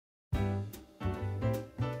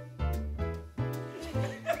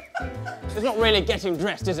It's not really getting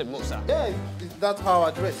dressed, is it, Moussa? Yeah, that's how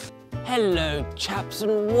I dress. Hello, chaps,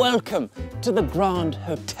 and welcome to the Grand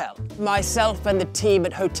Hotel. Myself and the team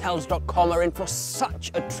at Hotels.com are in for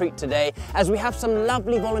such a treat today, as we have some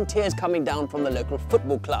lovely volunteers coming down from the local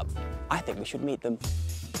football club. I think we should meet them.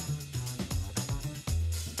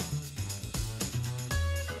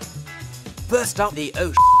 First up, the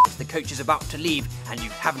oh the coach is about to leave and you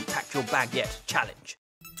haven't packed your bag yet challenge.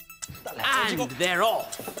 And they're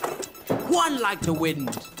off. Juan like the wind.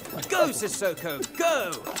 Go, Sissoko,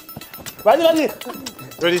 go!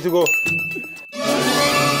 Ready to go.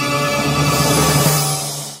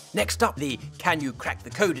 Next up, the can you crack the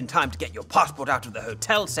code in time to get your passport out of the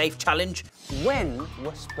hotel safe challenge. When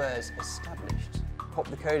were Spurs established? Pop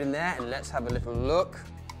the code in there and let's have a little look.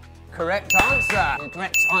 Correct answer.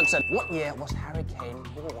 Correct answer. What year was Harry Kane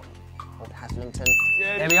born? Old Haslington.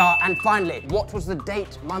 Good. There we are. And finally, what was the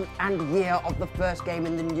date, month and year of the first game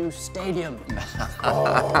in the new stadium?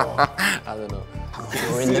 I don't know.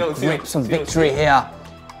 We're in the grips of victory here.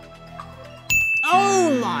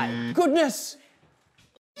 Oh my goodness!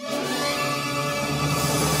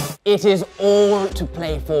 It is all to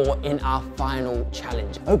play for in our final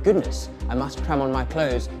challenge. Oh goodness, I must cram on my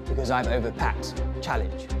clothes because I've overpacked.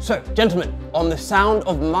 Challenge. So, gentlemen, on the sound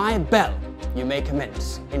of my bell, you may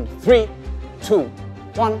commence in 3, 2,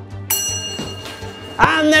 1.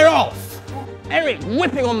 And they're off! Eric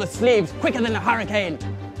whipping on the sleeves quicker than a hurricane.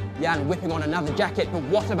 Jan whipping on another jacket, but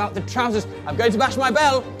what about the trousers? I'm going to bash my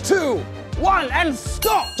bell. 2, 1, and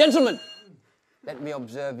stop! Gentlemen, let me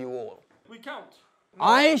observe you all. We count.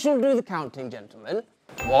 I shall do the counting, gentlemen.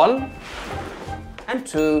 1 and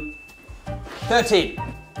 2, 13,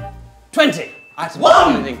 20. I said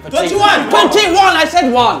 1! 21! 21! I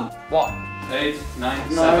said 1! 1. 8,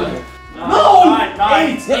 9, 7. No!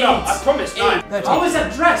 9. 8! No, I promised 9. 13. How is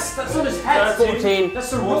that dressed? That's on his head. 14.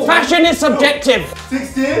 That's the rule. Fashion is subjective.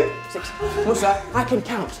 16? 16. Moussa, I can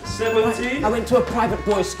count. 17. I went to a private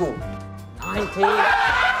boys' school. 19.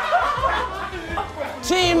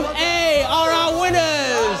 Team A are our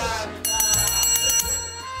winners!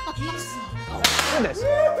 Oh, goodness.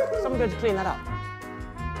 Someone going to clean that up.